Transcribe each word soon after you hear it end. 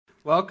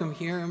Welcome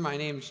here. My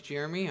name's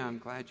Jeremy. I'm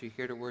glad you're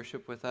here to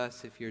worship with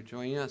us. If you're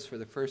joining us for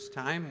the first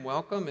time,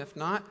 welcome. If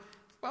not,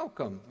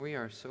 welcome. We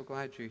are so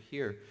glad you're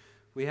here.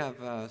 We have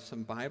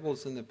some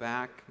Bibles in the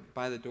back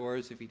by the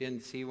doors. If you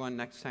didn't see one,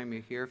 next time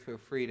you're here, feel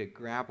free to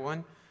grab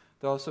one.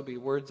 There'll also be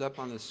words up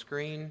on the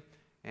screen,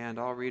 and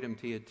I'll read them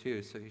to you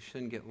too, so you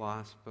shouldn't get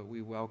lost, but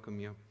we welcome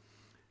you.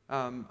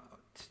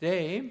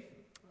 Today,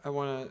 I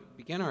want to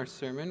begin our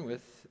sermon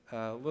with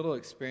a little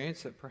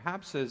experience that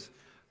perhaps is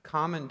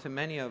common to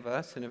many of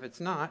us, and if it's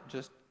not,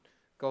 just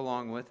go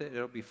along with it.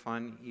 It'll be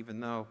fun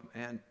even though.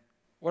 And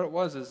what it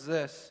was is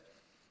this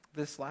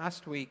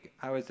last week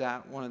I was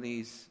at one of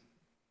these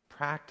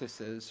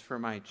practices for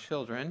my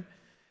children,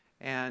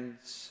 and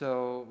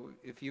so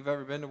if you've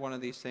ever been to one of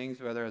these things,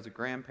 whether as a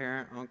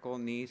grandparent, uncle,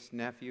 niece,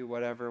 nephew,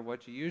 whatever,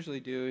 what you usually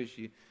do is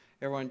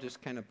everyone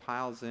just kind of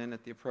piles in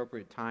at the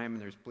appropriate time,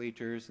 and there's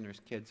bleachers and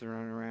there's kids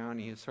running around,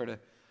 and you sort of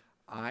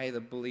eye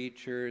the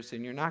bleachers,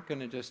 and you're not going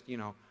to just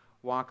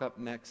walk up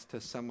next to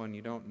someone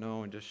you don't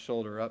know and just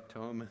shoulder up to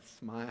them and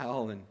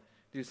smile and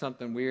do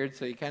something weird.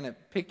 So you kind of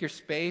pick your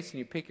space and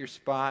you pick your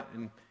spot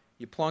and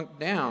you plunk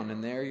down,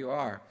 and there you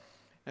are.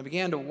 I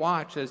began to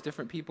watch as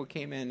different people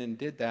came in and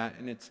did that,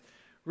 and it's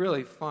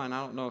really fun.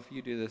 I don't know if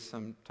you do this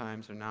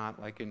sometimes or not,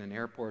 like in an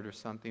airport or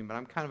something, but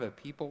I'm kind of a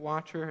people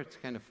watcher. It's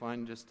kind of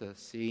fun just to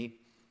see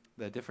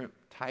the different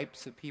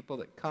types of people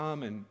that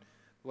come and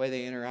the way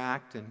they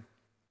interact. And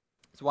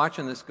I was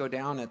watching this go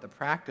down at the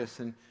practice,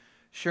 and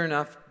sure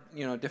enough,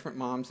 different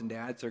moms and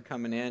dads are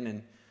coming in,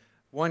 and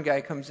one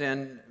guy comes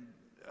in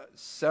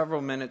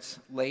several minutes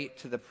late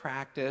to the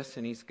practice,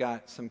 and he's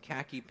got some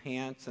khaki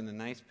pants and a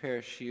nice pair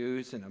of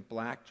shoes and a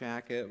black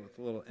jacket with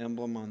a little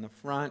emblem on the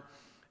front,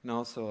 and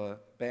also a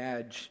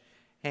badge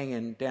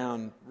hanging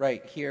down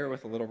right here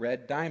with a little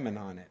red diamond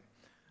on it.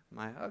 I'm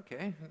like,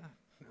 okay,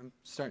 I'm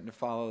starting to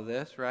follow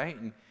this, right?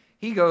 And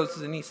he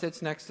goes and he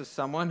sits next to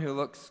someone who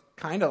looks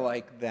kind of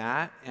like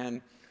that, and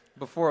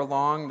before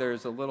long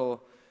there's a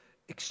little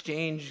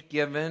exchange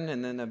given,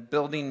 and then a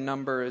building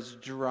number is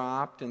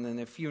dropped, and then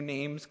a few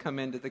names come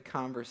into the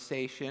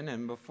conversation,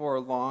 and before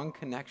long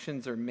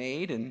connections are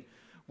made, and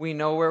we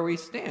know where we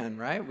stand,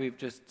 right? We've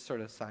just sort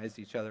of sized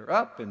each other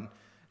up and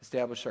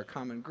established our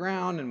common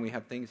ground, and we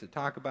have things to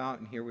talk about,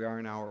 and here we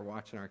are now, we're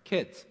watching our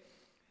kids.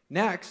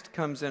 Next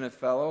comes in a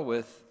fellow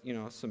with,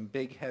 some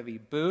big heavy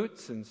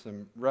boots and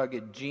some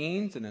rugged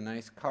jeans and a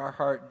nice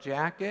Carhartt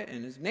jacket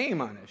and his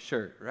name on his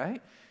shirt,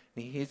 right?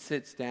 And he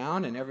sits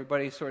down, and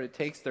everybody sort of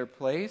takes their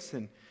place,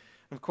 and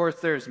of course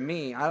there's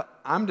me.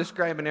 I'm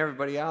describing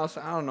everybody else.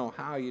 I don't know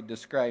how you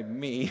describe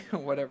me,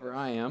 whatever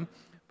I am,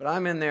 but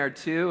I'm in there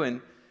too,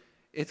 and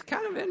it's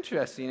kind of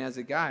interesting as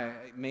a guy.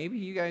 Maybe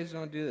you guys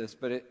don't do this,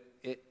 but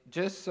it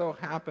just so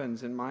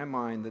happens in my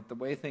mind that the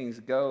way things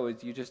go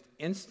is you just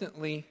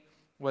instantly,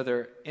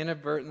 whether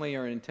inadvertently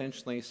or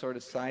intentionally, sort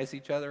of size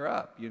each other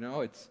up.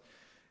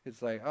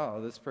 It's like,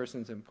 oh, this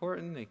person's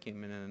important. They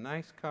came in a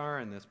nice car,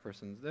 and this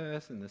person's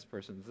this, and this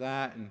person's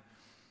that. And,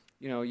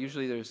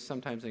 usually there's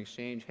sometimes an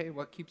exchange, hey,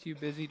 what keeps you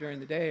busy during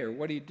the day, or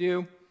what do you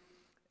do?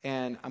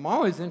 And I'm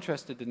always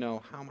interested to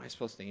know, how am I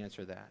supposed to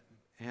answer that?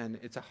 And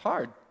it's a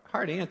hard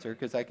answer,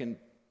 because I can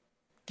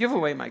give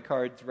away my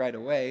cards right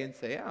away and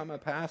say, yeah, I'm a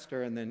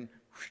pastor, and then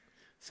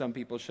some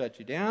people shut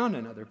you down,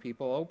 and other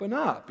people open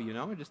up.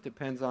 It just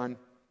depends on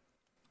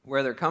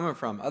where they're coming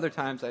from. Other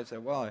times I say,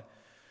 well, I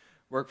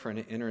work for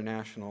an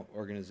international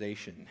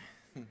organization.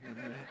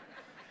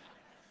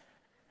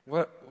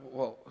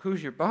 Well,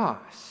 who's your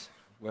boss?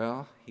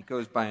 Well, he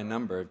goes by a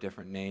number of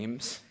different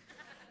names.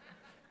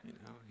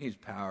 He's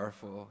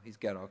powerful. He's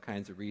got all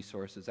kinds of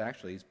resources.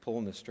 Actually, he's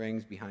pulling the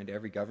strings behind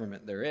every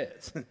government there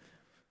is.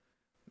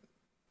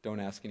 Don't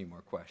ask any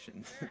more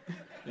questions.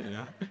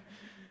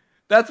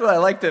 That's what I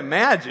like to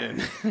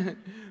imagine.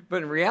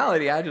 But in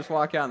reality, I just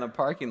walk out in the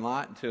parking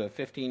lot into a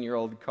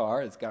 15-year-old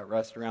car that's got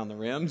rust around the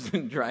rims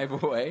and drive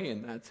away,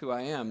 and that's who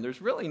I am.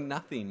 There's really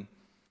nothing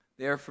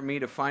there for me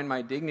to find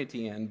my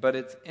dignity in, but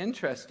it's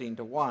interesting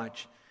to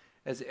watch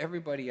as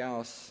everybody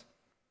else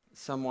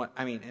somewhat,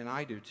 and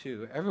I do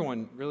too,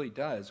 everyone really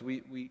does.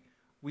 We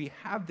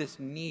have this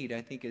need,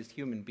 I think, as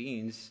human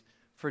beings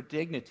for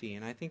dignity,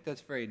 and I think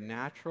that's very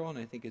natural, and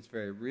I think it's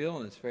very real,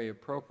 and it's very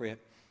appropriate.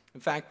 In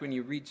fact, when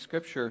you read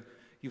Scripture,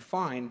 you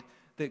find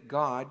that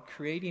God,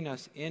 creating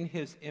us in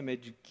His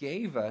image,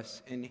 gave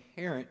us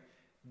inherent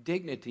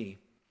dignity.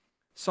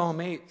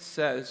 Psalm 8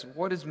 says,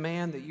 "What is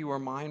man that you are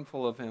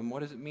mindful of him?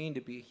 What does it mean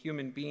to be a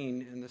human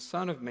being and the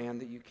Son of Man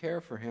that you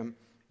care for him?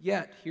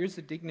 Yet, here's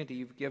the dignity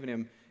you've given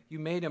him. You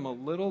made him a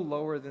little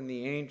lower than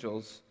the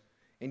angels,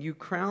 and you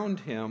crowned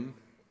him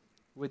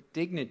with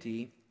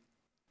dignity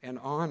and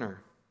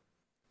honor.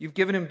 You've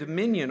given him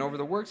dominion over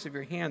the works of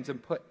your hands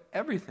and put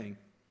everything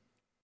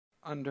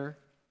under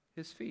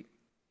his feet."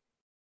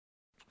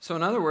 So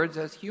in other words,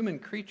 as human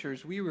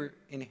creatures, we were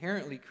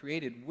inherently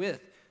created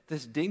with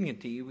this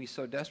dignity we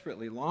so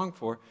desperately long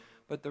for,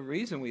 but the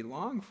reason we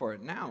long for it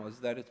now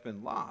is that it's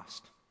been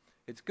lost.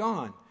 It's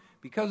gone.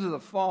 Because of the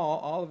fall,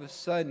 all of a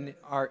sudden,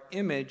 our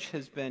image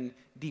has been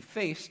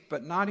defaced,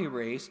 but not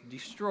erased,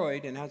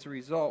 destroyed, and as a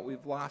result,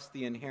 we've lost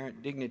the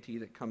inherent dignity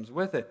that comes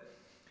with it.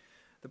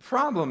 The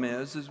problem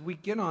is we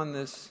get on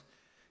this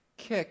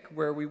kick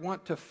where we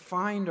want to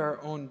find our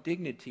own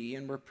dignity,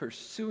 and we're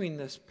pursuing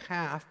this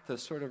path to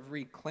sort of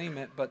reclaim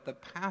it, but the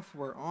path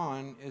we're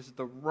on is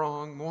the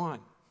wrong one.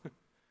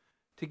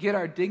 To get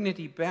our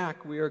dignity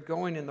back, we are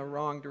going in the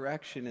wrong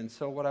direction. And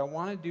so what I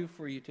want to do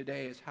for you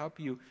today is help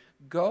you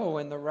go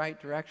in the right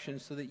direction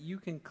so that you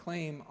can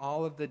claim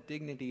all of the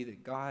dignity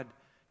that God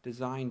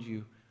designed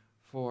you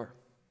for.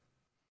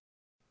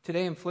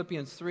 Today in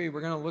Philippians 3,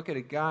 we're going to look at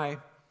a guy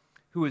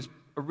who was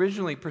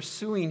originally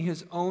pursuing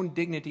his own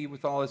dignity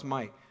with all his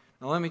might.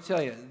 Now let me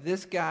tell you,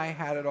 this guy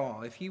had it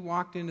all. If he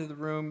walked into the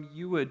room,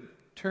 you would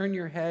turn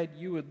your head,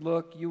 you would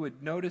look, you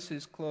would notice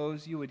his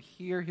clothes, you would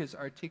hear his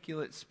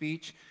articulate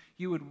speech,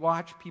 you would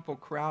watch people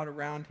crowd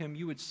around him,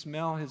 you would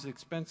smell his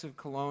expensive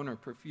cologne or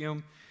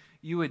perfume,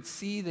 you would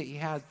see that he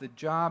has the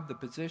job, the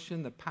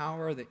position, the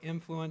power, the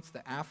influence,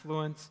 the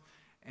affluence,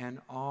 and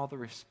all the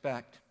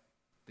respect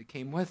that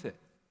came with it.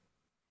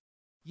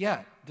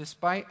 Yet,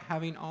 despite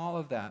having all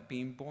of that,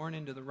 being born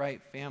into the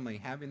right family,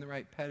 having the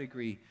right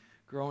pedigree,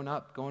 growing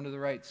up, going to the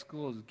right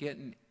schools,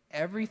 getting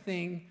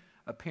everything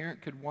a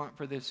parent could want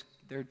for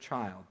their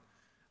child,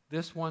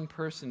 this one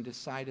person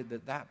decided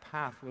that that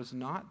path was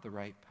not the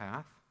right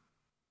path.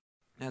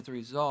 And as a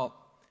result,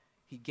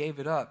 he gave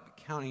it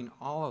up, counting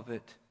all of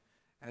it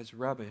as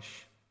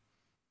rubbish.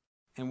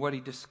 And what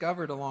he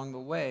discovered along the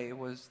way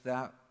was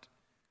that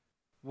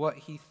what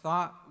he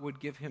thought would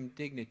give him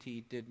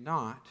dignity did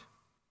not.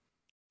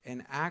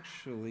 And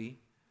actually,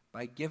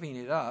 by giving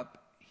it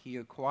up, he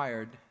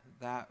acquired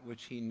that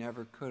which he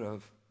never could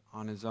have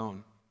on his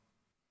own.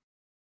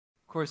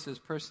 Of course, this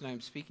person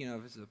I'm speaking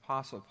of is the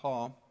Apostle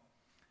Paul.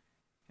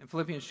 In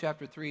Philippians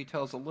chapter 3, he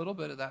tells a little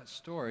bit of that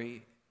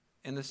story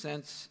in the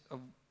sense of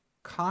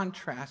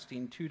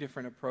contrasting two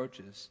different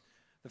approaches.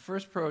 The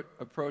first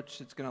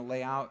approach it's going to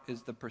lay out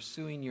is the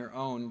pursuing your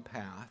own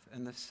path,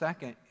 and the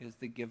second is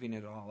the giving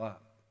it all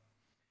up.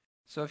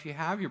 So if you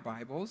have your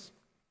Bibles,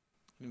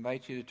 I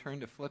invite you to turn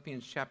to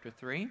Philippians chapter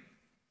 3.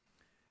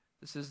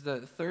 This is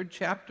the third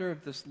chapter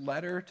of this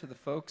letter to the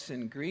folks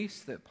in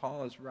Greece that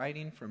Paul is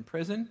writing from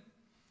prison.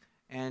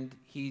 And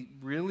he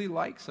really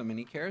likes them, and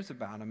he cares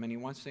about them, and he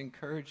wants to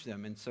encourage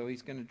them. And so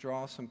he's going to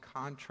draw some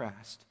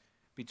contrast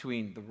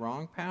between the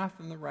wrong path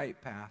and the right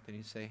path. And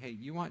he say, hey,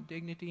 you want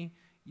dignity?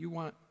 You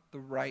want the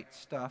right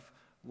stuff?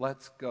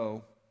 Let's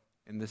go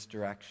in this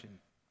direction.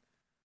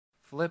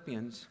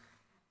 Philippians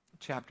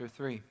chapter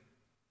 3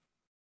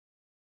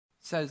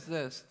 says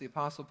this. The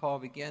Apostle Paul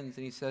begins,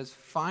 and he says,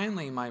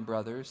 finally, my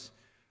brothers,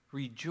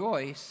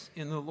 rejoice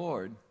in the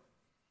Lord.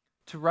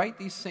 To write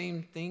these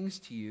same things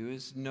to you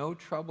is no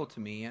trouble to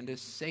me and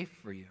is safe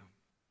for you.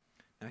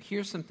 Now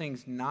here's some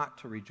things not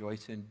to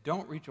rejoice in.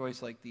 Don't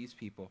rejoice like these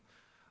people.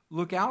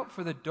 Look out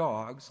for the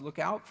dogs, look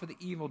out for the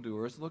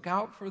evildoers, look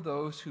out for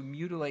those who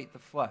mutilate the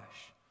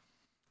flesh.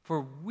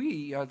 For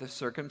we are the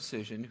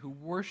circumcision who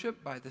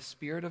worship by the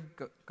Spirit of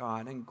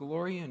God and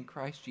glory in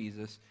Christ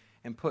Jesus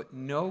and put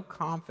no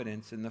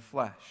confidence in the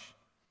flesh.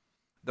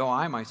 Though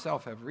I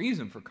myself have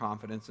reason for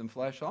confidence in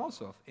flesh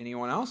also. If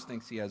anyone else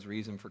thinks he has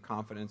reason for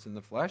confidence in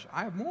the flesh,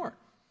 I have more.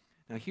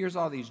 Now here's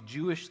all these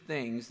Jewish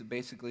things that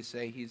basically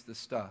say he's the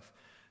stuff.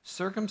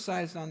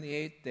 Circumcised on the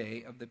 8th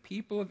day, of the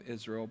people of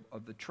Israel,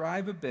 of the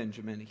tribe of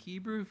Benjamin, a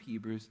Hebrew of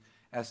Hebrews,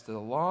 as to the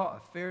law,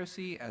 a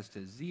Pharisee, as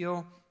to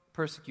zeal,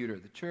 persecutor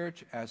of the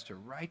church, as to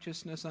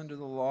righteousness under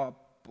the law,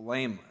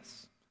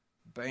 blameless.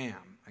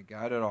 Bam, I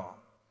got it all.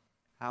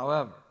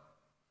 However,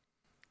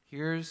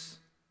 here's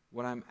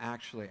what I'm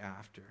actually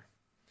after.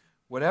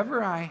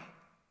 Whatever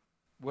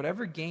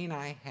gain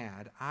I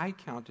had, I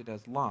counted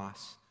as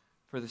loss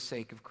for the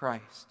sake of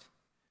Christ.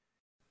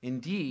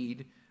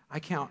 Indeed, I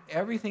count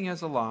everything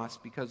as a loss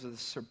because of the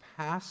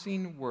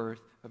surpassing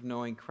worth of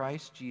knowing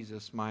Christ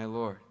Jesus my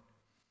Lord.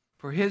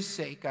 For his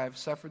sake I have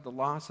suffered the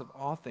loss of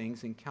all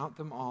things and count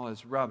them all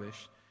as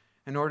rubbish,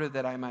 in order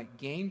that I might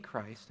gain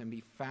Christ and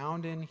be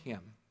found in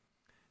him,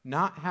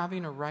 not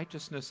having a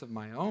righteousness of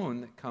my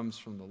own that comes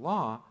from the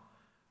law,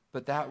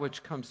 but that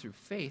which comes through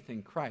faith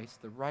in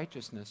Christ, the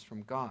righteousness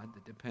from God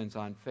that depends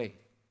on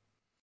faith.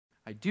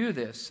 I do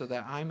this so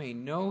that I may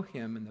know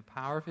him in the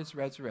power of his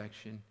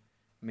resurrection,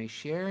 may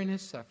share in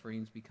his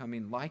sufferings,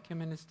 becoming like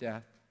him in his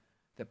death,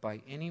 that by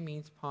any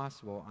means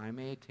possible I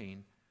may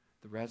attain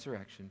the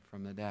resurrection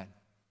from the dead.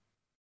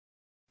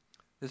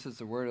 This is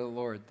the word of the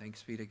Lord.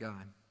 Thanks be to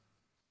God.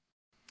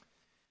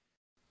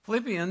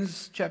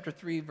 Philippians chapter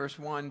 3, verse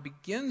 1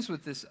 begins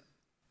with this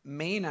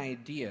main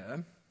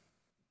idea,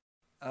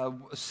 a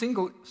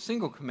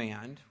single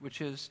command, which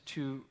is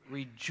to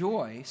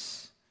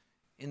rejoice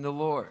in the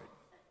Lord.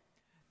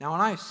 Now,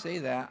 when I say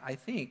that, I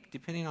think,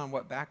 depending on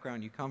what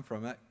background you come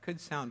from, that could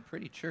sound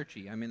pretty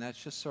churchy. I mean,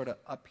 that's just sort of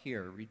up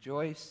here.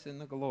 Rejoice in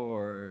the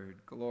Lord,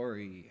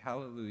 glory,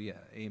 hallelujah,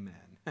 amen.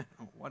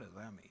 What does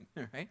that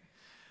mean, right?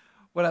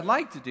 What I'd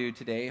like to do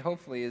today,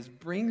 hopefully, is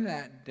bring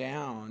that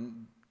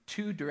down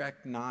two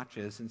direct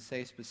notches and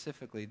say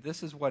specifically,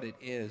 this is what it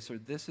is, or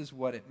this is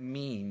what it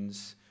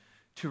means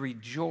to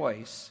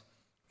rejoice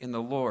in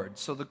the Lord.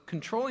 So the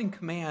controlling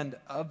command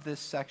of this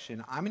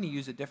section, I'm going to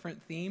use a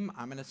different theme.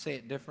 I'm going to say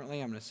it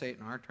differently. I'm going to say it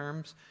in our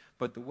terms.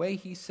 But the way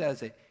he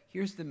says it,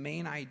 here's the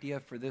main idea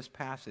for this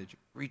passage.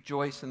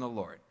 Rejoice in the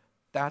Lord.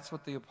 That's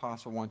what the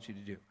apostle wants you to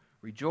do.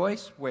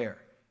 Rejoice where?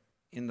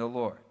 In the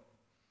Lord.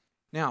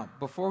 Now,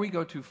 before we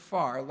go too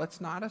far,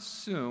 let's not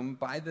assume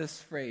by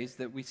this phrase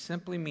that we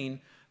simply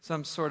mean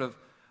some sort of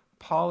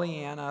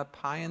Pollyanna,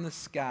 pie in the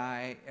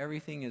sky,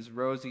 everything is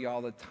rosy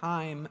all the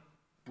time,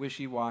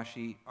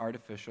 wishy-washy,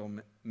 artificial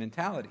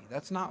mentality.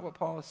 That's not what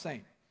Paul is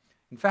saying.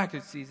 In fact,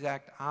 it's the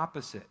exact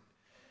opposite.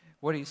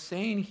 What he's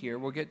saying here,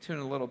 we'll get to in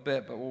a little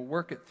bit, but we'll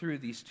work it through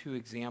these two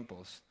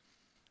examples.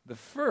 The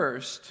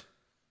first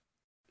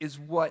is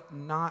what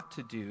not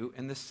to do,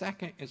 and the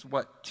second is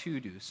what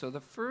to do. So the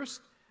first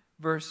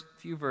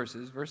few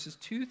verses, verses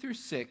 2 through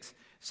 6,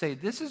 say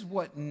this is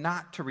what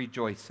not to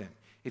rejoice in.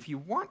 If you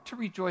want to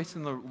rejoice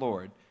in the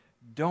Lord,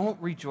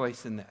 don't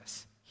rejoice in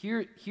this.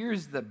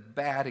 Here's the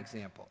bad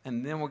example,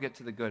 and then we'll get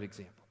to the good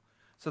example.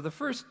 So the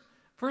first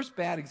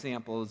bad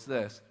example is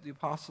this. The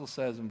apostle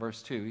says in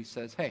verse 2, he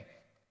says, hey,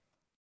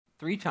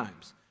 3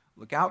 times,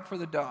 look out for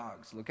the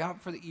dogs, look out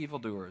for the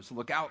evildoers,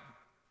 look out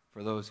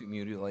for those who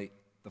mutilate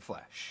the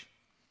flesh.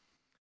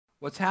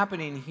 What's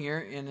happening here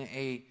in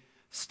a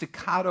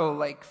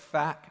staccato-like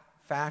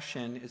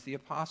fashion is the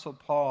apostle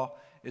Paul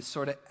is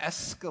sort of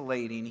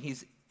escalating.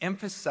 He's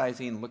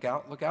emphasizing, look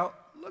out, look out,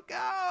 look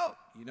out.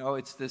 You know,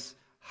 it's this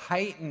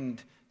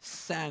heightened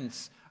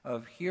sense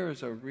of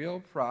here's a real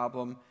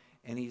problem,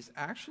 and he's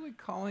actually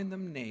calling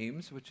them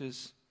names, which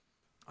is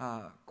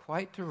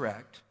quite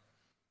direct,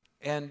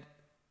 and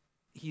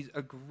he's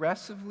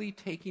aggressively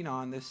taking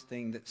on this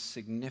thing that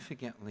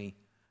significantly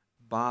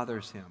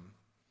bothers him.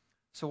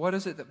 So what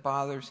is it that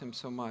bothers him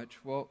so much?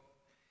 Well,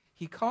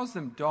 he calls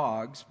them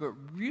dogs, but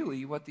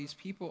really what these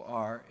people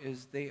are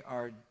is they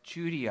are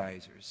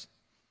Judaizers.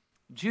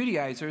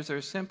 Judaizers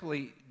are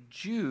simply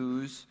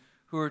Jews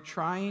who are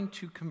trying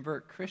to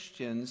convert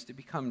Christians to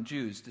become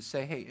Jews, to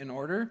say, hey,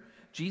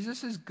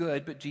 Jesus is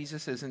good, but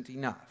Jesus isn't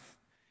enough.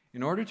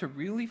 In order to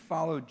really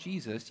follow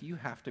Jesus, you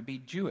have to be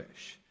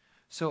Jewish.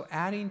 So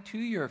adding to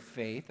your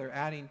faith or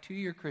adding to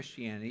your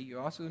Christianity, you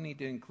also need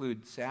to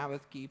include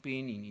Sabbath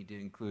keeping, you need to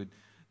include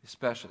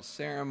special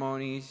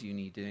ceremonies, you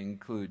need to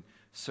include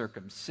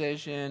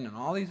circumcision and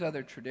all these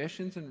other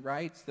traditions and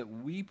rites that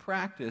we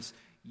practice.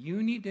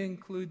 You need to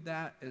include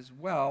that as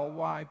well.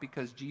 Why?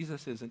 Because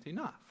Jesus isn't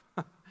enough.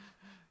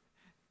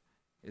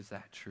 Is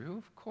that true?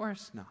 Of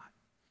course not.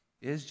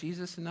 Is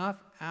Jesus enough?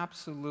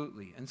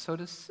 Absolutely. And so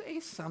to say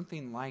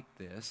something like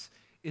this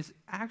is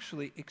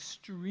actually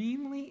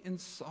extremely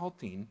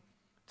insulting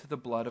to the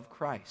blood of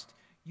Christ.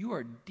 You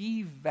are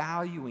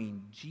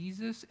devaluing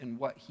Jesus and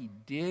what he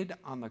did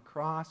on the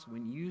cross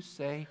when you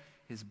say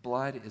his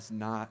blood is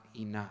not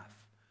enough.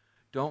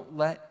 Don't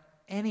let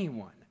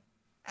anyone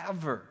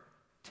ever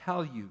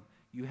tell you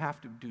you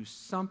have to do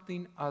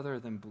something other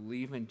than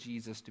believe in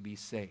Jesus to be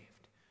saved.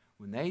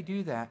 When they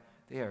do that,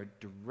 they are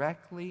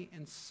directly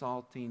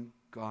insulting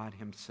God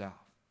himself.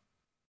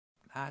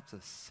 That's a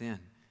sin.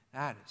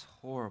 That is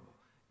horrible.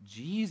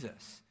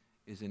 Jesus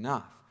is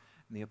enough.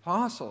 And the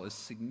apostle is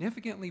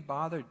significantly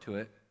bothered to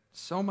it,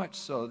 so much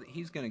so that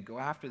he's going to go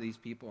after these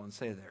people and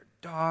say they're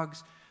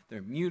dogs,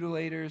 they're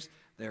mutilators,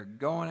 they're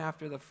going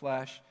after the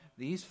flesh.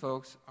 These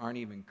folks aren't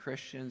even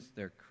Christians.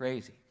 They're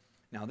crazy.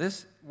 Now,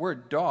 this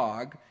word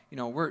dog,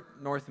 we're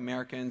North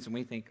Americans and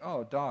we think,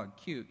 oh, dog,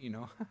 cute,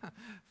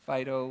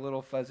 Fido,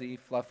 little fuzzy,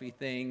 fluffy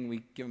thing.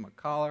 We give them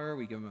a collar,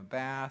 we give them a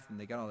bath, and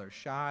they got all their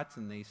shots,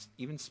 and they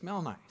even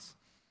smell nice.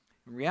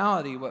 In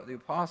reality, what the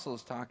apostle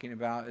is talking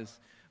about is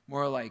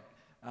more like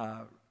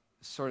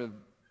sort of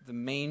the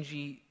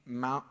mangy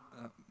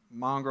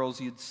mongrels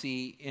you'd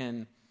see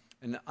in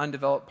an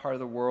undeveloped part of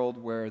the world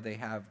where they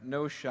have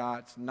no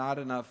shots, not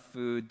enough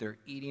food, they're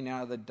eating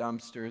out of the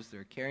dumpsters,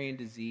 they're carrying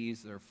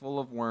disease, they're full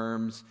of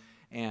worms,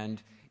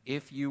 and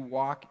if you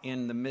walk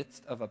in the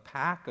midst of a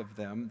pack of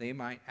them, they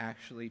might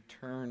actually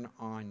turn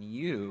on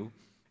you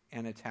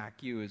and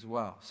attack you as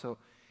well. So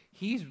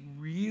he's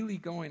really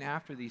going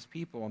after these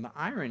people, and the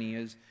irony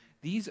is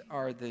these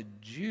are the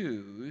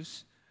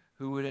Jews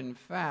who would in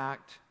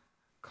fact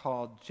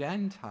call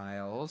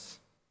Gentiles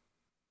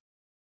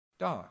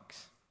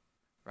dogs.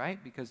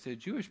 Right? Because to a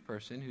Jewish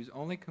person whose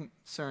only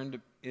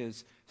concern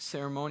is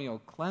ceremonial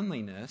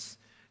cleanliness,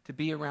 to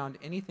be around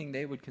anything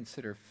they would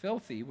consider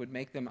filthy would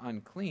make them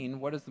unclean.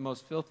 What is the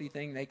most filthy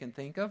thing they can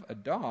think of? A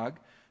dog.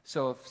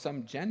 So if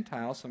some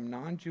Gentile, some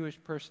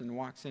non-Jewish person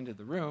walks into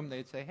the room,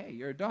 they'd say, hey,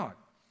 you're a dog.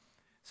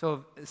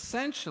 So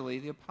essentially,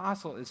 the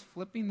apostle is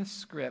flipping the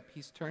script.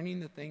 He's turning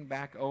the thing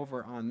back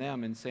over on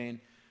them and saying,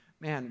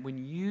 man,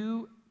 when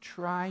you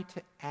try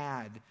to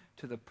add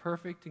to the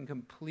perfect and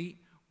complete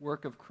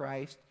work of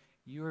Christ,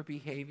 you are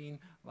behaving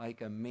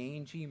like a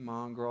mangy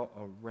mongrel,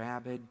 a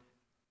rabid,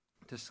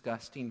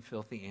 disgusting,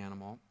 filthy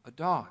animal, a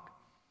dog.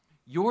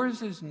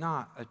 Yours is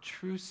not a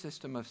true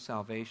system of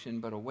salvation,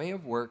 but a way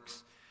of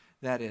works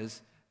that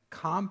is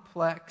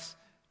complex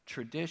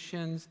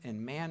traditions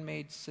and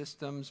man-made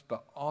systems,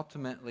 but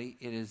ultimately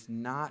it is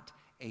not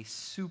a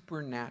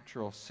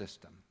supernatural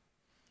system.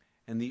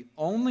 And the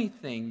only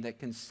thing that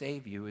can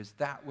save you is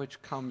that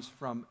which comes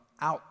from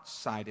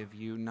outside of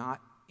you,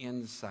 not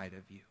inside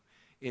of you.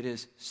 It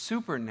is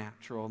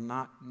supernatural,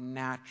 not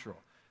natural.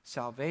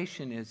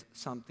 Salvation is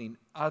something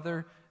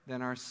other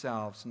than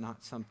ourselves,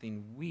 not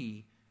something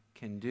we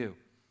can do.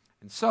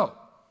 And so,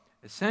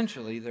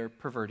 essentially, they're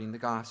perverting the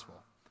gospel.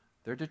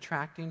 They're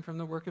detracting from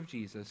the work of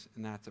Jesus,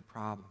 and that's a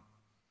problem.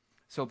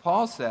 So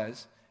Paul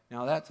says,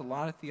 now that's a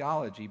lot of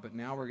theology, but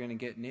now we're going to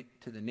get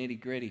to the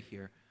nitty-gritty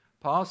here.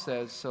 Paul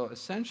says, so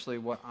essentially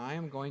what I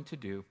am going to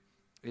do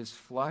is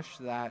flush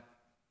that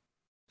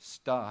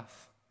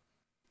stuff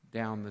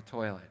down the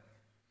toilet.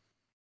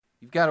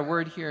 You've got a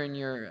word here in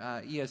your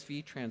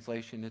ESV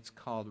translation. It's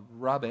called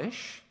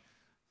rubbish.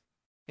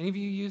 Any of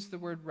you used the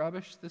word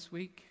rubbish this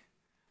week?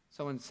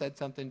 Someone said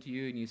something to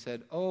you and you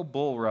said, oh,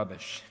 bull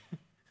rubbish.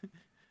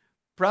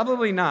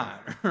 Probably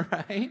not,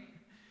 right?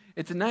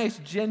 It's a nice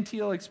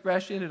genteel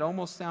expression. It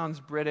almost sounds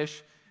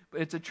British.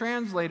 But it's a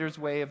translator's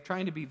way of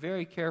trying to be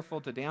very careful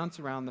to dance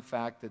around the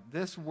fact that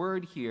this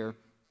word here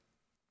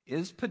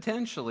is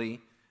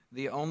potentially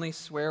the only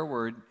swear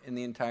word in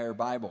the entire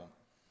Bible.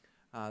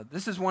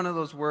 This is one of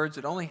those words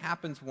that only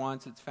happens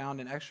once. It's found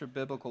in extra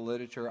biblical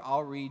literature.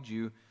 I'll read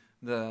you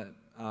the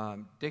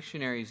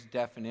dictionary's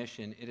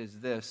definition. It is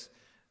this.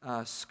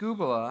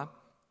 Scubala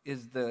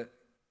is the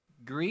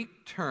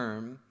Greek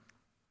term,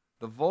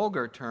 the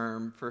vulgar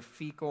term for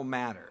fecal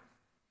matter.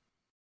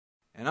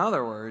 In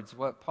other words,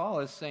 what Paul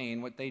is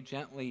saying, what they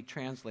gently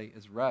translate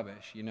as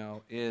rubbish,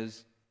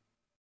 is,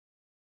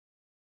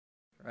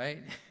 right?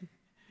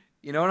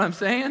 You know what I'm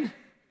saying?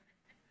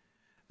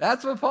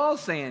 That's what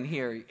Paul's saying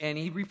here. And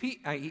he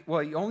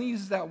only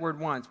uses that word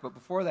once, but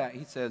before that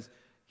he says,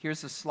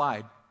 here's the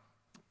slide.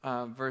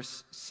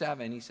 Verse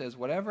 7, he says,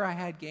 whatever I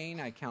had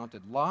gained, I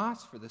counted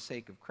loss for the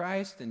sake of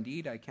Christ.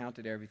 Indeed, I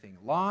counted everything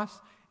loss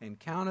and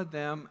counted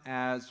them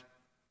as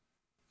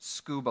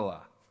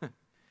scubala.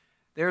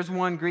 There's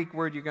one Greek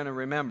word you're going to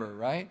remember,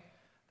 right?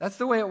 That's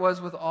the way it was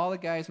with all the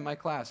guys in my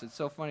class. It's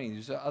so funny.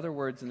 There's other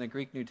words in the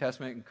Greek New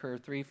Testament that occur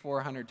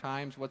 300-400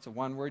 times. What's the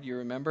one word you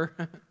remember?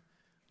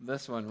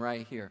 This one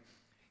right here.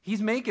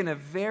 He's making a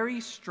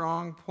very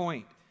strong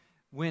point.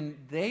 When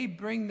they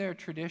bring their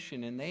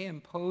tradition and they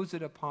impose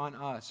it upon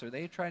us, or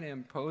they try to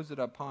impose it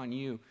upon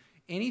you,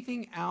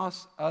 anything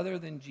else other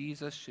than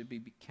Jesus should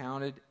be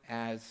counted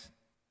as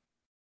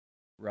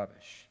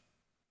rubbish.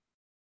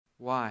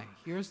 Why?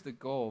 Here's the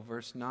goal,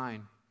 verse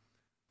 9.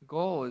 The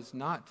goal is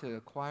not to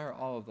acquire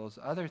all of those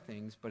other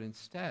things, but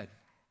instead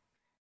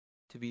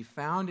to be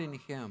found in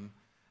Him,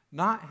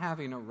 not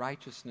having a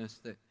righteousness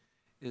that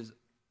is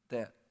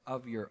that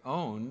of your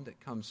own that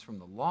comes from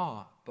the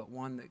law, but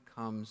one that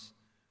comes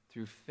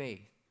through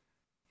faith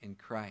in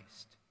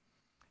Christ.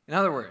 In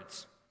other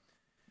words,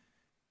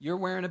 you're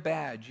wearing a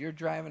badge, you're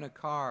driving a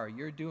car,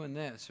 you're doing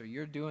this or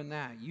you're doing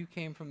that. You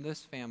came from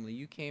this family,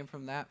 you came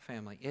from that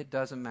family. It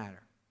doesn't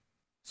matter.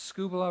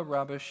 Scubala,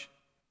 rubbish,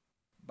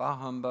 bah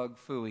humbug,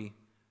 phooey.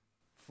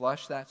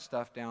 Flush that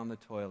stuff down the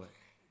toilet.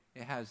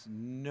 It has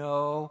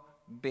no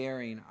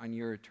bearing on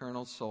your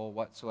eternal soul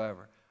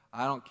whatsoever.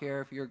 I don't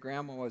care if your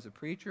grandma was a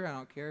preacher. I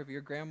don't care if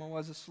your grandma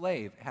was a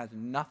slave. It has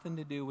nothing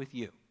to do with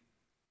you.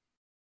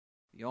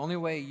 The only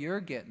way you're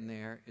getting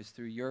there is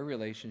through your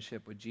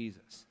relationship with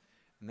Jesus.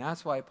 And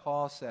that's why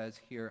Paul says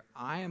here,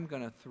 I am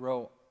going to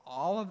throw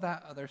all of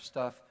that other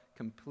stuff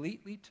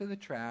completely to the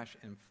trash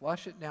and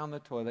flush it down the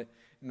toilet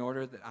in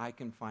order that I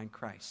can find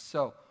Christ.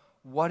 So,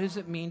 what does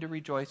it mean to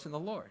rejoice in the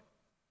Lord?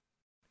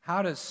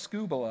 How does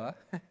scubala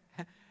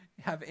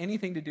have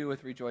anything to do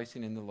with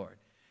rejoicing in the Lord?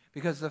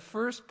 Because the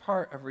first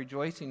part of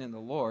rejoicing in the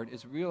Lord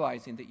is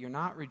realizing that you're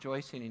not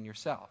rejoicing in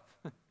yourself.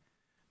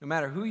 No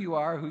matter who you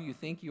are, who you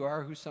think you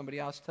are, who somebody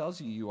else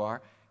tells you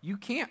are, you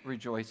can't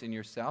rejoice in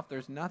yourself.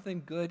 There's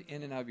nothing good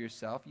in and of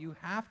yourself. You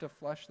have to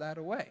flush that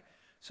away.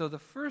 So the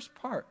first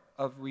part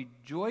of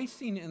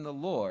rejoicing in the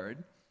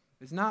Lord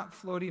is not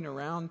floating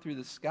around through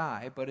the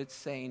sky, but it's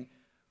saying,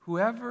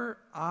 whoever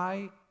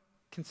I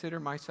consider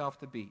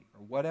myself to be,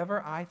 or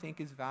whatever I think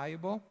is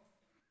valuable,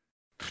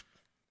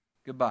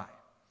 goodbye.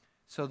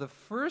 So the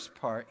first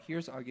part,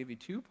 I'll give you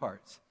two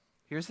parts.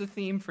 Here's the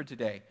theme for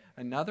today.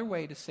 Another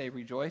way to say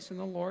rejoice in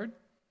the Lord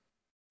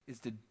is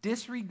to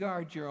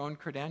disregard your own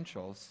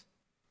credentials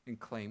and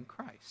claim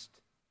Christ.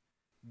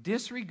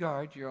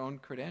 Disregard your own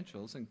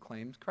credentials and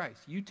claim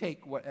Christ. You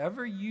take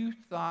whatever you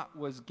thought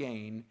was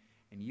gain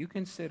and you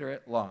consider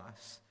it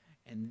loss.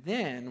 And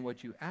then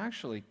what you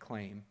actually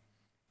claim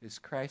is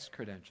Christ's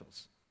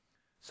credentials.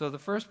 So the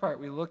first part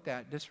we looked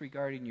at,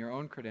 disregarding your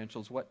own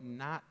credentials, what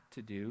not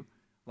to do,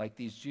 like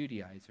these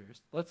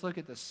Judaizers. Let's look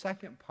at the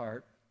second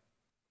part,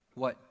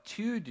 what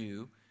to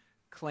do,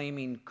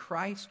 claiming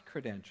Christ's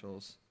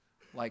credentials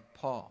like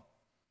Paul.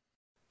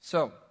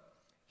 So,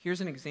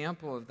 here's an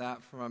example of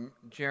that from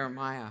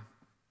Jeremiah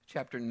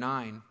chapter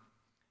 9.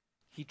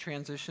 He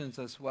transitions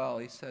us well.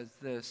 He says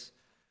this,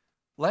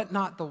 Let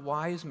not the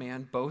wise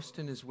man boast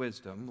in his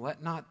wisdom.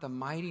 Let not the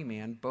mighty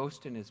man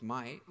boast in his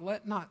might.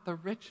 Let not the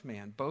rich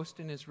man boast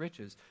in his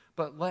riches.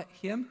 But let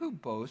him who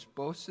boasts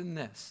boast in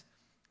this,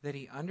 that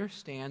he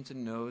understands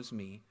and knows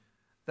me,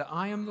 that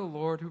I am the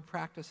Lord who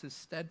practices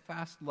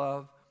steadfast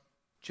love,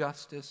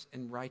 justice,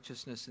 and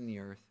righteousness in the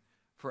earth.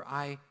 For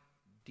I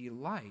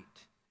delight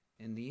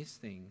in these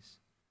things,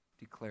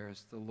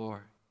 declares the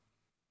Lord.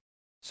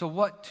 So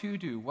what to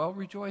do? Well,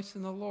 rejoice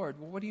in the Lord.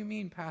 Well, what do you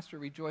mean, Pastor,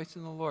 rejoice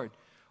in the Lord?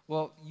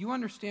 Well, you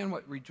understand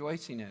what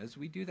rejoicing is.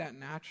 We do that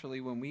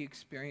naturally when we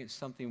experience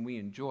something we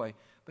enjoy.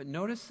 But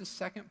notice the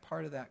second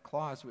part of that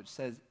clause, which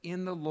says,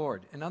 in the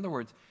Lord. In other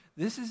words,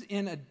 this is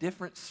in a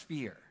different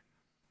sphere.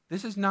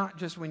 This is not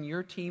just when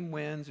your team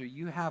wins or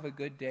you have a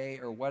good day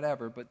or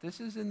whatever, but this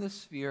is in the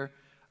sphere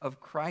of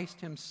Christ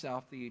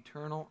himself, the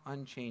eternal,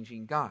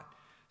 unchanging God.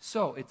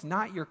 So it's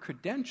not your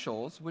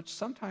credentials, which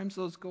sometimes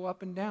those go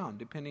up and down,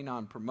 depending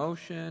on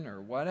promotion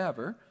or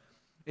whatever.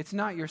 It's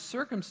not your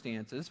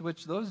circumstances,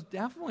 which those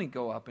definitely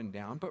go up and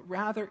down, but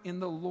rather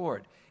in the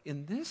Lord.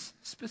 In this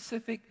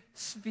specific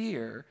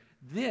sphere,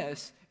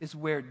 this is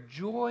where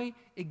joy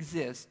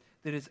exists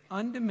that is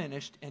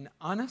undiminished and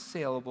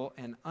unassailable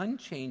and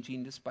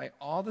unchanging despite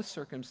all the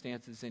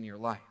circumstances in your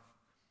life.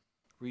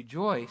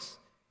 Rejoice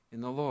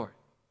in the Lord.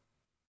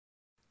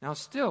 Now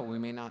still, we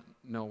may not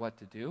know what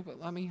to do, but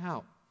let me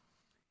help.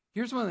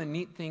 Here's one of the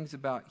neat things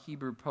about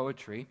Hebrew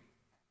poetry.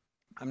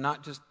 I'm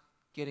not just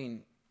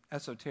getting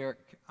esoteric,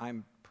 I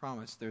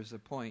promise there's a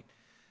point.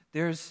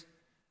 There's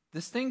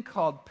this thing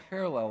called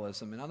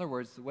parallelism. In other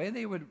words, the way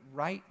they would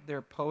write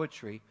their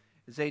poetry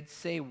is they'd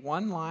say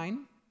one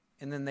line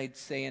and then they'd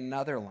say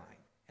another line.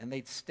 And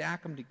they'd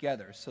stack them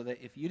together so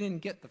that if you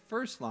didn't get the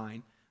first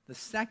line, the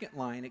second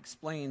line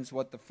explains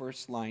what the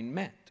first line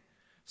meant.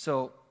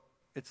 So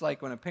it's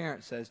like when a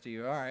parent says to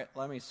you, all right,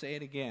 let me say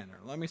it again, or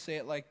let me say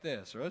it like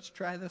this, or let's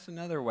try this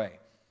another way.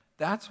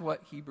 That's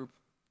what Hebrew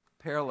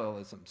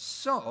parallelism.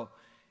 So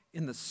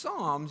in the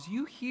Psalms,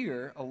 you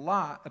hear a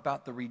lot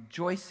about the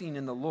rejoicing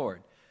in the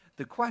Lord.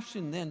 The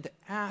question then to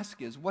ask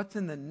is, what's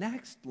in the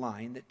next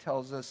line that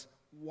tells us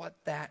what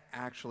that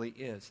actually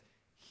is?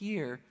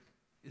 Here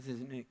is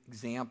an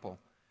example.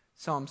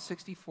 Psalm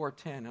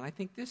 64:10, and I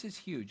think this is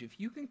huge. If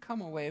you can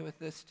come away with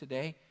this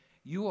today,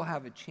 you will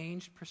have a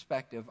changed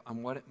perspective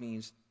on what it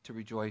means to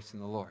rejoice in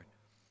the Lord.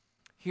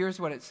 Here's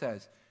what it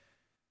says.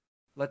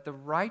 Let the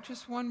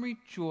righteous one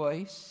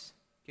rejoice,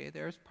 okay,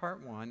 there's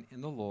part one,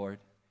 in the Lord,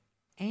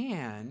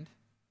 and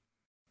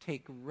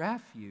take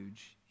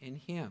refuge in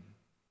him.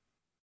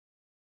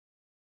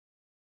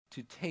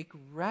 To take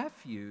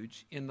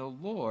refuge in the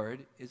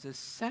Lord is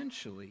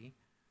essentially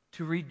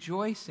to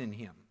rejoice in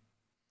him.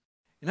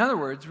 In other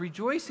words,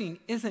 rejoicing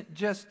isn't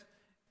just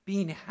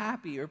being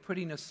happy or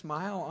putting a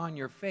smile on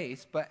your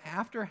face, but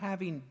after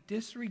having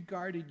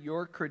disregarded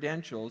your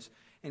credentials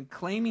and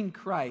claiming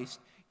Christ,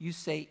 you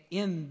say,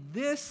 in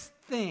this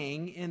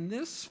thing, in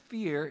this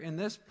sphere, in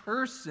this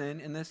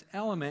person, in this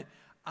element,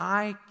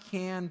 I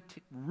can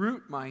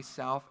root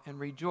myself and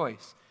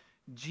rejoice.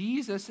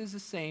 Jesus is the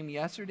same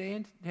yesterday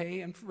and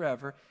today and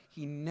forever.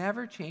 He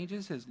never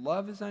changes. His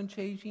love is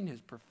unchanging.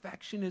 His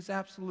perfection is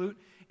absolute.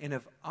 And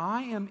if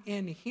I am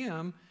in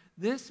him,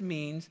 this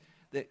means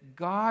that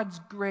God's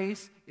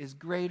grace is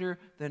greater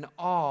than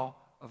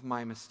all of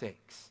my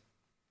mistakes.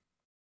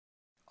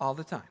 All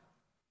the time.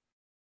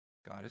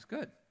 God is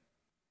good.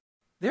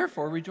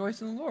 Therefore,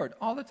 rejoice in the Lord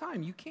all the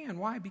time. You can.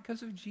 Why?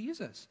 Because of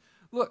Jesus.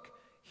 Look,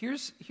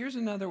 here's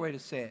another way to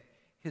say it.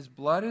 His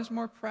blood is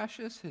more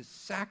precious, his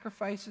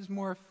sacrifice is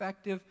more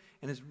effective,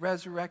 and his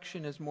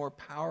resurrection is more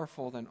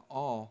powerful than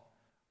all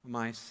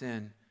my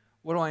sin.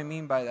 What do I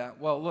mean by that?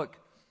 Well, look,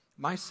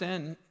 my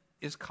sin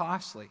is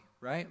costly,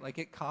 right? Like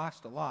it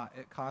cost a lot.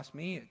 It cost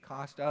me, it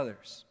cost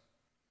others.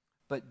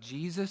 But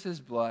Jesus'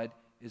 blood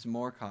is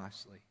more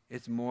costly.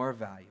 It's more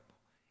valuable.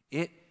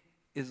 It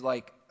is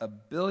like $1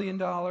 billion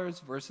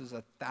versus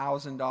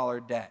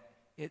 $1,000 debt.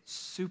 It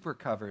super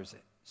covers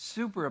it,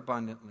 super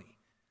abundantly.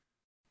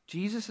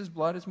 Jesus'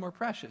 blood is more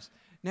precious.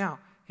 Now,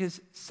 his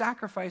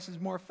sacrifice is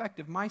more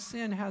effective. My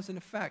sin has an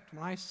effect.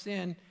 My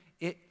sin,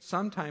 it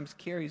sometimes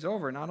carries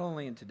over, not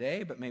only in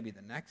today, but maybe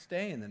the next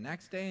day and the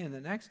next day and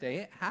the next day.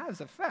 It has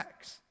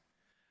effects.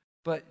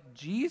 But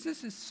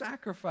Jesus'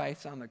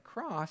 sacrifice on the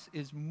cross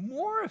is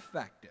more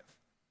effective.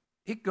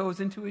 It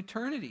goes into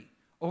eternity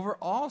over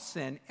all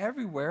sin,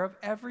 everywhere, of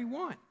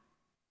everyone.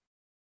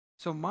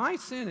 So my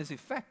sin is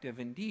effective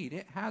indeed.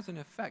 It has an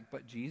effect,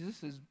 but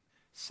Jesus'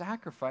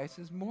 sacrifice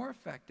is more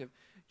effective.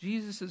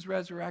 Jesus'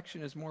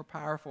 resurrection is more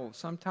powerful.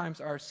 Sometimes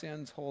our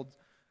sins hold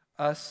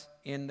us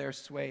in their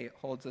sway. It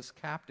holds us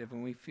captive,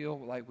 and we feel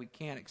like we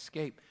can't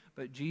escape.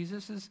 But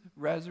Jesus'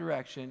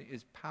 resurrection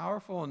is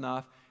powerful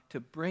enough to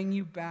bring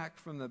you back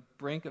from the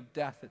brink of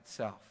death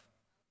itself.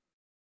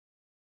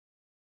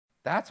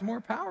 That's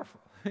more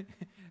powerful.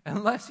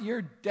 Unless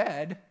you're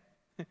dead,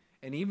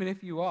 and even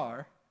if you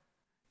are,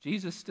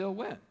 Jesus still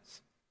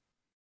wins.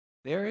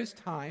 There is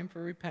time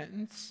for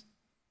repentance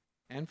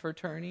and for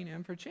turning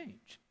and for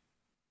change,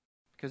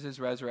 because his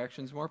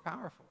resurrection is more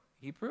powerful.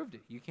 He proved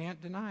it. You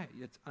can't deny it.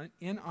 It's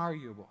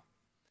inarguable.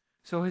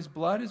 So his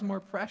blood is more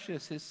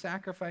precious, his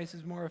sacrifice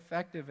is more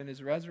effective, and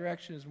his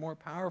resurrection is more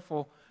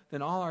powerful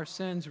than all our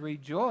sins.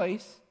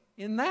 Rejoice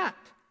in that.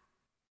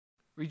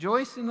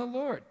 Rejoice in the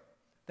Lord.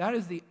 That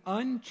is the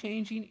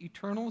unchanging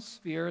eternal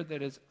sphere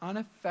that is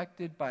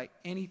unaffected by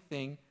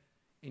anything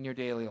in your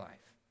daily life.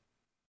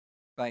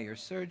 By your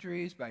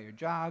surgeries, by your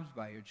jobs,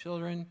 by your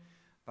children,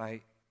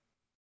 by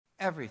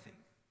everything.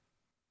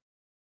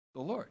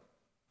 The Lord.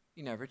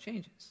 He never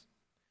changes.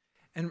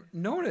 And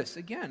notice,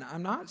 again,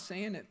 I'm not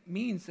saying it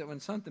means that when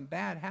something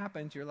bad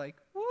happens, you're like,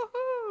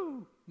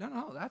 woohoo!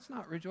 No, that's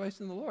not rejoice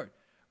in the Lord.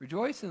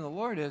 Rejoice in the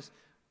Lord is,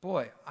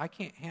 boy, I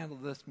can't handle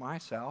this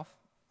myself.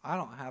 I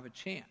don't have a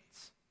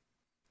chance.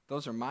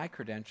 Those are my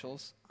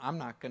credentials. I'm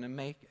not going to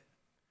make it.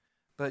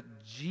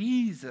 But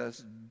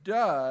Jesus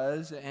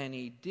does, and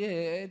he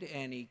did,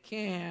 and he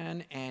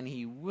can, and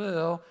he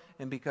will.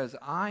 And because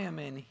I am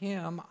in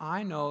him,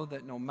 I know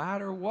that no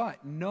matter what,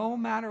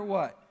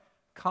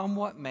 come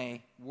what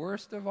may,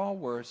 worst of all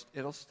worst,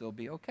 it'll still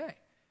be okay.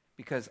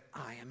 Because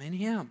I am in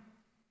him.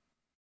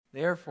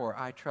 Therefore,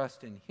 I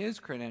trust in his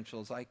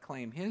credentials. I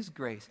claim his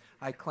grace.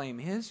 I claim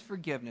his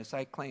forgiveness.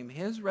 I claim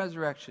his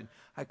resurrection.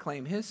 I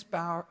claim his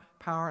power,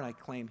 and I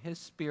claim his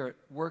spirit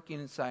working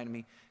inside of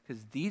me.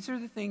 Because these are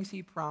the things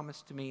he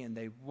promised to me, and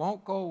they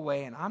won't go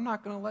away, and I'm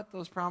not going to let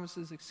those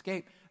promises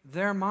escape.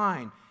 They're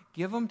mine.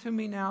 Give them to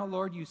me now,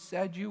 Lord. You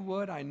said you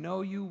would. I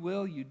know you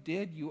will. You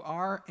did. You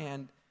are.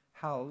 And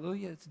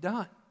hallelujah, it's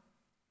done.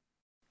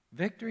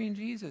 Victory in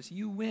Jesus.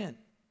 You win.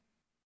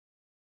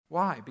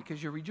 Why?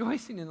 Because you're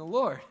rejoicing in the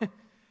Lord.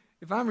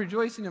 If I'm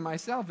rejoicing in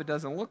myself, it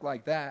doesn't look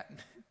like that.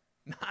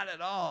 Not at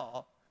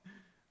all.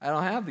 I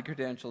don't have the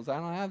credentials. I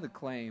don't have the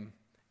claim.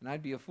 And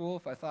I'd be a fool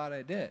if I thought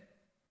I did.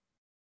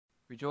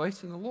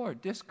 Rejoice in the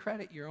Lord.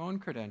 Discredit your own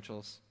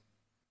credentials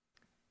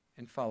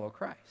and follow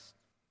Christ.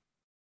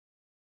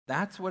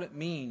 That's what it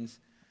means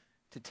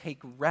to take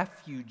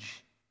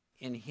refuge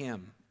in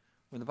him.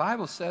 When the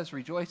Bible says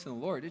rejoice in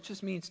the Lord, it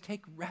just means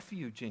take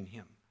refuge in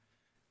him.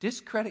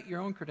 Discredit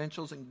your own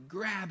credentials and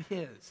grab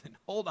his and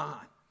hold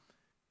on.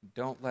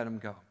 Don't let him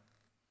go.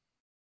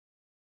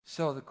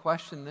 So the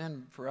question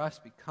then for us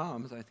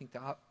becomes, I think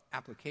the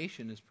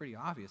application is pretty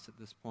obvious at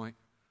this point.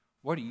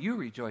 What are you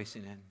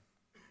rejoicing in?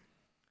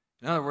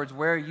 In other words,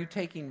 where are you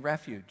taking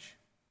refuge?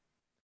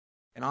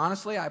 And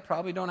honestly, I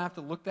probably don't have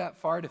to look that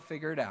far to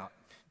figure it out.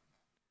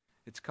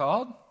 It's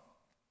called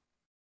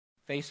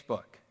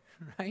Facebook,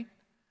 right?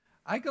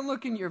 I can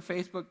look in your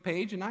Facebook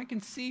page and I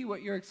can see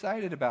what you're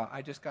excited about.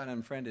 I just got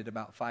unfriended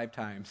about 5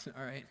 times,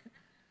 all right?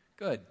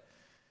 Good.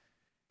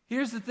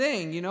 Here's the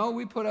thing,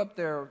 we put up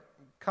there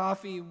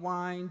coffee,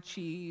 wine,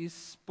 cheese,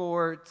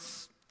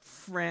 sports,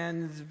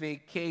 friends,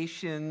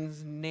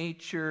 vacations,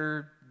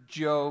 nature,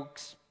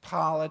 jokes,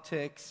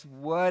 politics,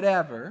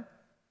 whatever.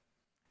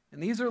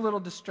 And these are little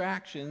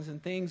distractions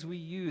and things we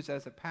use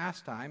as a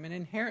pastime, and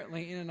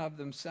inherently in and of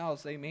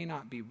themselves they may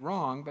not be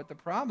wrong, but the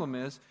problem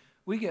is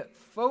we get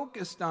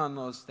focused on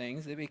those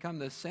things. They become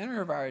the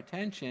center of our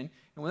attention.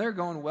 And when they're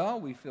going well,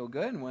 we feel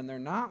good. And when they're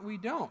not, we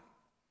don't.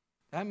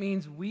 That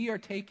means we are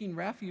taking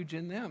refuge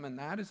in them. And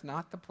that is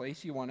not the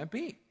place you want to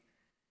be.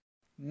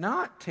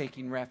 Not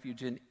taking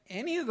refuge in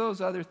any of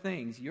those other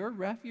things. Your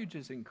refuge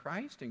is in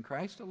Christ and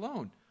Christ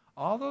alone.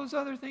 All those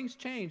other things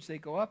change. They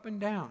go up and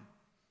down.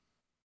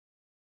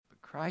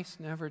 But Christ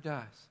never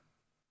does.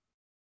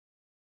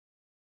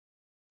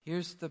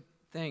 Here's the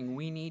thing.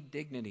 We need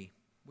dignity.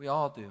 We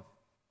all do.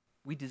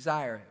 We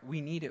desire it. We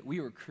need it.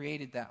 We were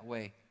created that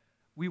way.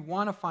 We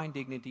want to find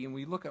dignity, and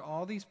we look at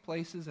all these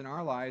places in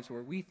our lives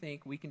where we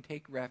think we can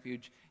take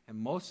refuge, and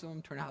most of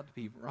them turn out to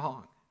be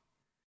wrong.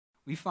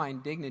 We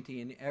find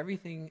dignity in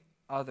everything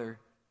other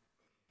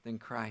than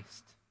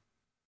Christ.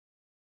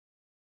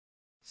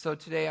 So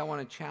today I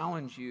want to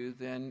challenge you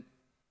then,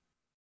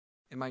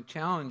 and my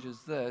challenge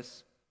is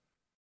this.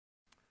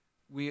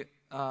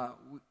 I'll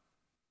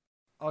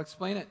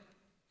explain it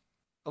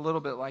a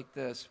little bit like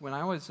this. When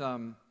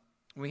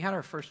we had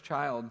our first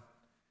child,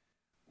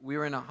 we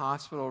were in a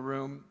hospital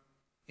room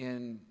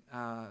in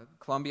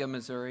Columbia,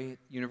 Missouri,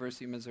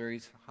 University of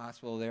Missouri's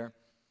hospital there.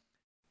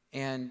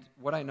 And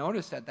what I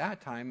noticed at that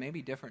time,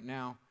 maybe different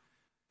now,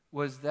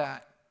 was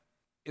that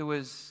it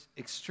was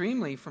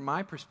extremely, from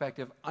my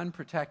perspective,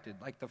 unprotected.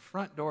 Like the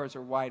front doors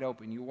are wide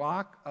open. You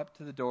walk up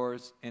to the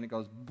doors and it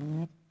goes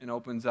boop and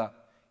opens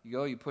up.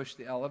 You push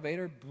the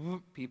elevator,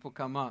 boop, people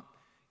come up.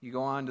 You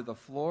go onto the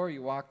floor,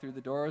 you walk through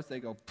the doors, they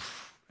go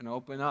poof and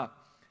open up.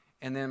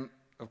 And then,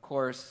 of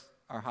course,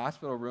 our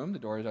hospital room, the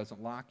door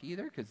doesn't lock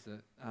either because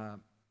the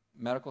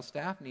medical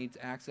staff needs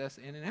access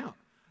in and out.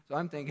 So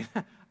I'm thinking,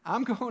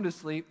 I'm going to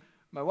sleep,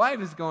 my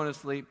wife is going to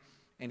sleep,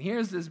 and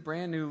here's this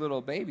brand new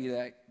little baby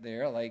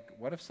there. Like,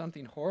 what if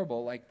something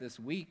horrible like this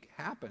week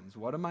happens?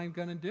 What am I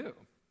going to do?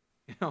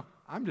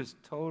 I'm just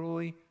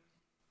totally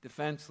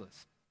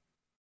defenseless.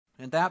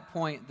 And at that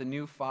point, the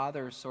new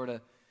father sort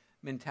of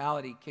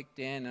mentality kicked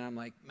in, and I'm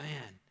like,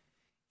 man,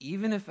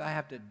 even if I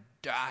have to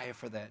die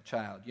for that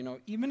child,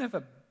 even if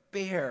a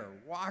bear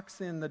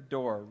walks in the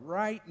door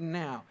right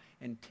now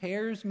and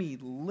tears me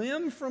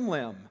limb from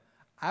limb,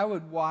 I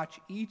would watch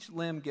each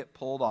limb get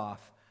pulled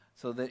off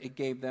so that it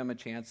gave them a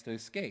chance to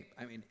escape.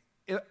 I mean,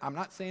 I'm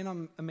not saying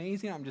I'm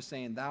amazing. I'm just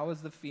saying that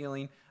was the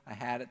feeling I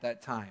had at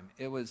that time.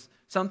 It was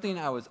something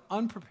I was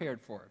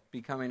unprepared for,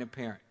 becoming a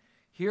parent.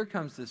 Here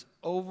comes this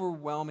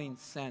overwhelming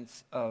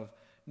sense of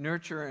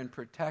nurture and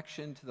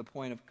protection to the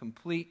point of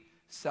complete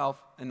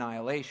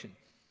self-annihilation.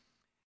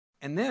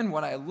 And then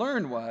what I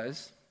learned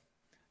was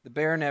the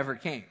bear never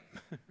came,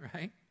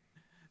 right?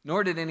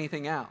 Nor did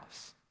anything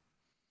else.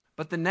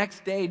 But the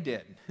next day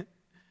did,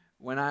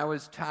 when I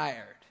was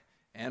tired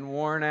and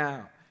worn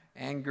out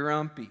and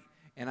grumpy.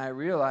 And I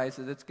realized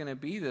that it's going to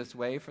be this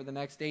way for the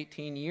next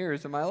 18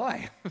 years of my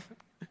life.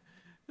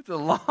 It's a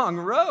long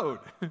road.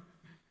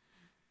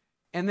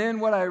 And then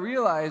what I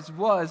realized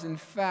was, in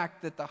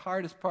fact, that the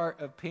hardest part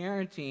of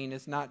parenting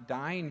is not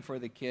dying for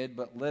the kid,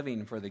 but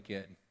living for the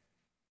kid.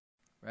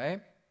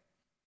 Right?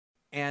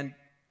 And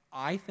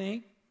I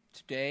think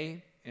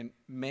today, in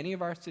many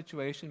of our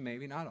situations,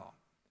 maybe not all,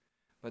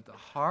 but the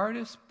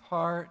hardest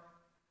part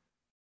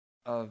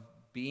of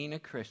being a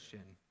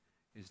Christian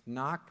is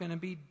not going to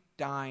be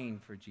dying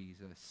for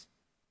Jesus,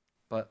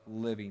 but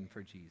living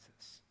for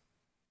Jesus.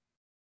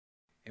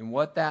 And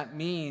what that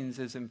means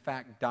is, in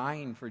fact,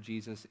 dying for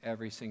Jesus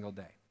every single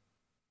day.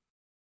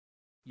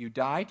 You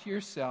die to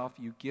yourself,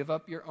 you give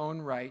up your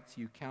own rights,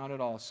 you count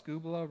it all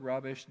scuba,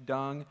 rubbish,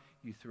 dung,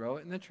 you throw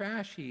it in the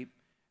trash heap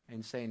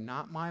and say,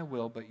 not my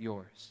will, but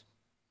yours.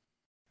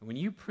 And when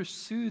you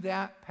pursue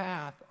that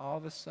path, all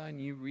of a sudden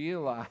you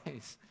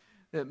realize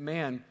that,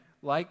 man,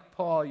 like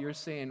Paul, you're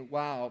saying,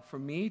 wow, for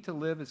me to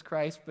live is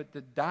Christ, but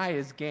to die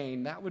is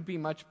gain. That would be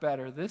much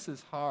better. This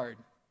is hard.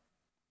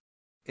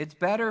 It's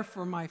better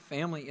for my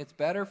family. It's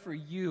better for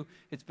you.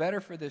 It's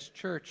better for this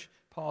church,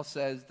 Paul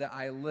says, that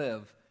I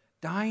live.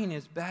 Dying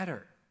is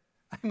better.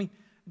 I mean,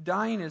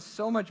 dying is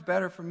so much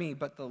better for me,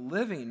 but the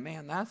living,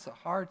 man, that's the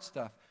hard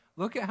stuff.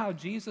 Look at how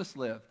Jesus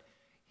lived.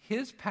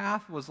 His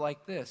path was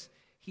like this.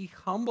 He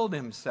humbled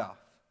himself.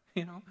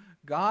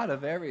 God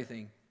of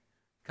everything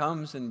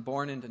comes and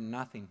born into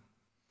nothing.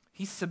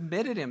 He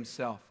submitted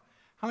himself.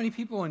 How many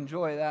people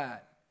enjoy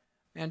that?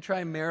 Man,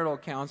 try marital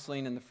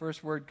counseling and the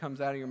first word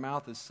comes out of your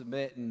mouth is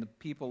submit, and the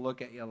people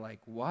look at you like,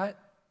 what?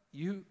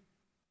 You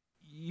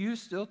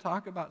still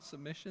talk about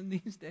submission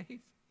these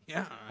days?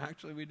 Yeah,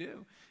 actually we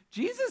do.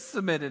 Jesus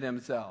submitted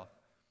himself.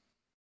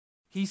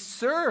 He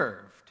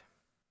served.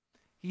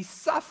 He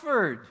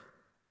suffered.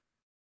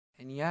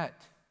 And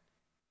yet,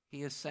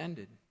 he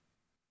ascended.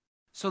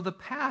 So the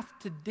path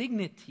to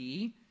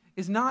dignity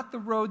is not the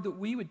road that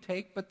we would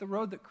take, but the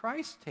road that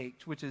Christ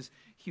takes, which is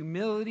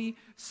humility,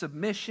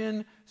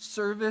 submission,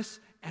 service,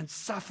 and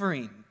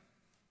suffering.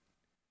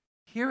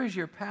 Here is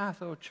your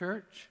path, O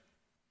church.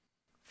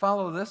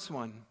 Follow this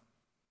one.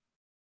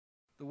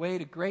 The way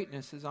to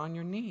greatness is on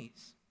your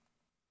knees.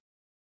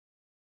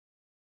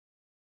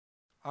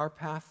 Our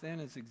path then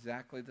is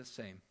exactly the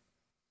same.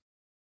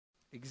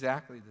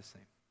 Exactly the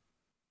same.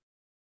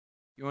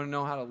 You want to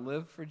know how to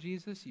live for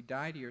Jesus? You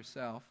die to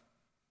yourself,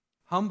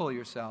 humble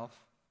yourself,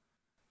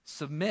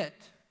 submit,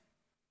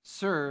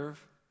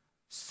 serve,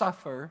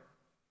 suffer,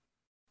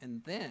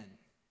 and then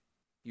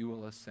you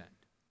will ascend.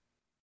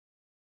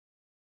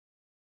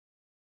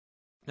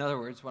 In other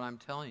words, what I'm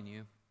telling you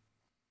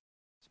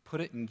is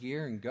put it in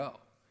gear and go.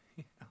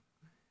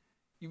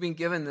 You've been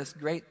given this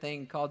great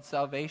thing called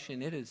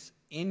salvation. It is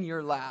in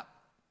your lap.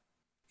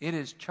 It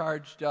is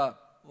charged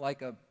up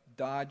like a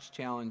Dodge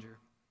Challenger.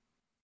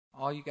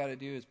 All you got to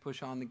do is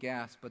push on the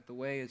gas, but the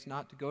way is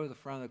not to go to the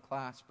front of the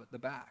class, but the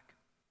back.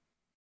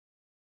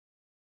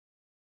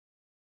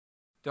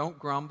 Don't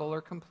grumble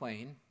or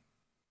complain,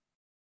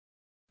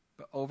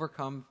 but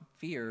overcome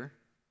fear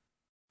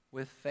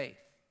with faith.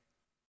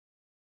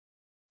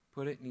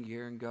 Put it in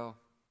gear and go.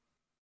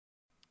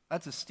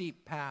 That's a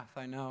steep path,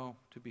 I know,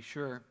 to be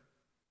sure.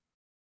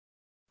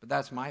 But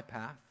that's my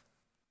path.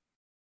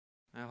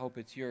 I hope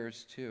it's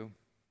yours too.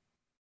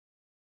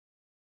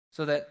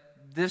 So that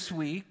this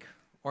week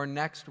or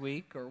next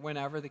week or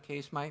whenever the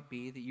case might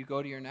be, that you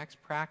go to your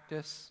next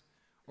practice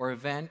or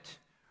event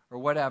or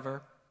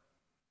whatever,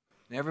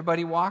 and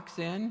everybody walks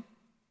in,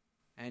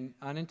 and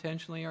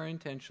unintentionally or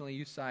intentionally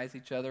you size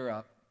each other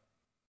up.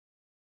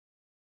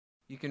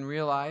 You can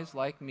realize,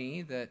 like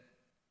me, that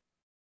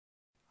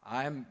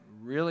I'm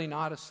really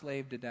not a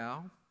slave to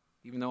Dow,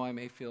 even though I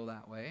may feel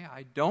that way.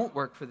 I don't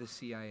work for the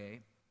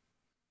CIA.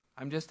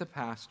 I'm just a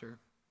pastor.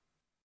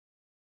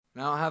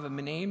 And I don't have a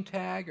name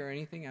tag or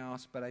anything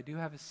else, but I do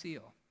have a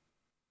seal.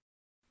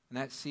 And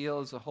that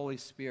seal is the Holy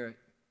Spirit.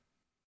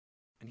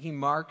 And he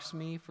marks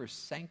me for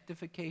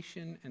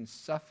sanctification and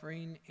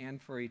suffering and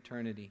for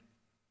eternity.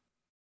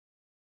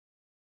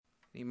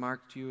 He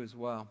marked you as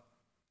well.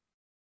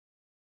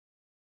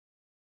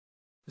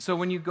 So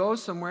when you go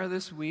somewhere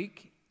this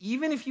week,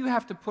 even if you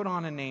have to put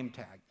on a name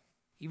tag,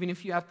 even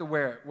if you have to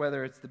wear it,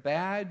 whether it's the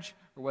badge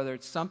or whether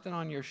it's something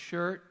on your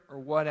shirt or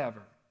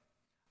whatever,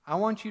 I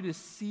want you to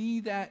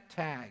see that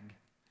tag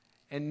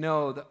and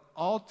know that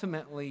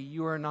ultimately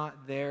you are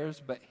not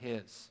theirs but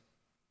His.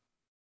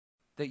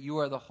 That you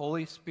are the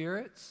Holy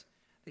Spirit's,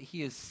 that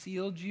He has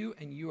sealed you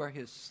and you are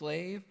His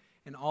slave,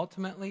 and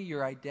ultimately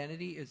your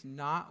identity is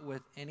not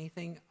with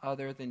anything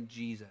other than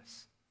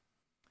Jesus.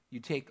 You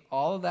take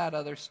all of that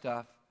other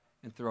stuff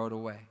and throw it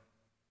away.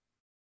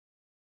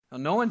 Now,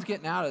 no one's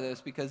getting out of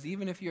this, because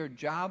even if you're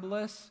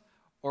jobless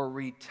or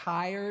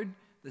retired,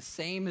 the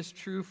same is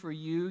true for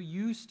you.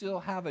 You still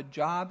have a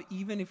job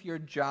even if you're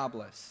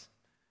jobless.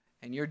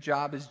 And your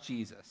job is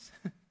Jesus.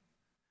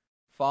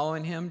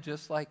 Following Him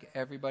just like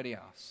everybody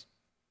else.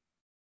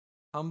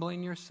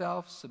 Humbling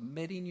yourself,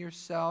 submitting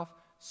yourself,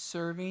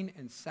 serving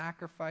and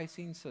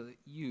sacrificing so that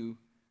you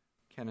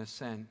can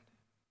ascend.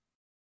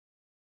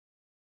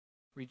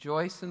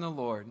 Rejoice in the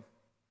Lord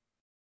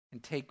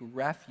and take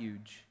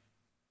refuge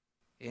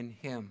in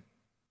Him.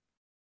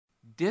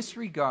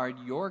 Disregard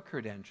your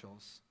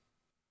credentials.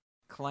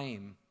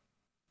 Claim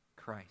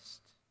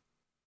Christ.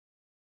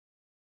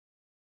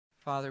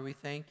 Father, we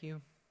thank You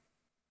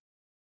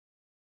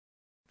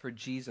for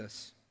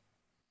Jesus,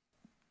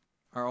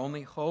 our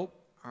only hope,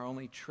 our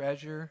only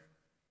treasure,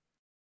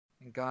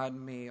 and God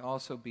may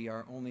also be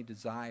our only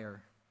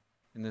desire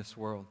in this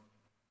world.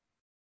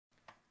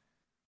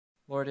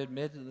 Lord,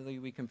 admittedly,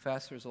 we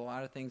confess there's a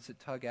lot of things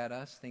that tug at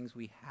us, things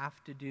we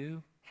have to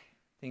do,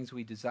 things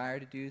we desire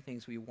to do,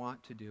 things we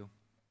want to do.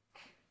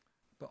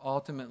 But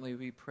ultimately,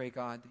 we pray,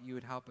 God, that You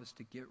would help us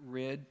to get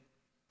rid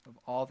of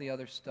all the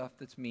other stuff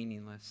that's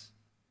meaningless.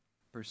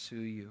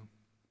 Pursue You.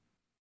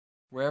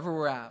 Wherever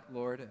we're at,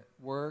 Lord, at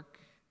work,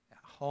 at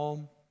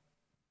home,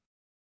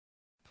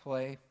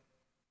 play,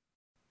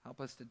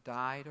 help us to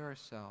die to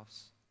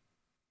ourselves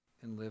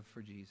and live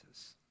for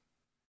Jesus.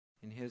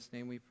 In His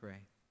name we pray.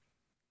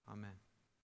 Amen.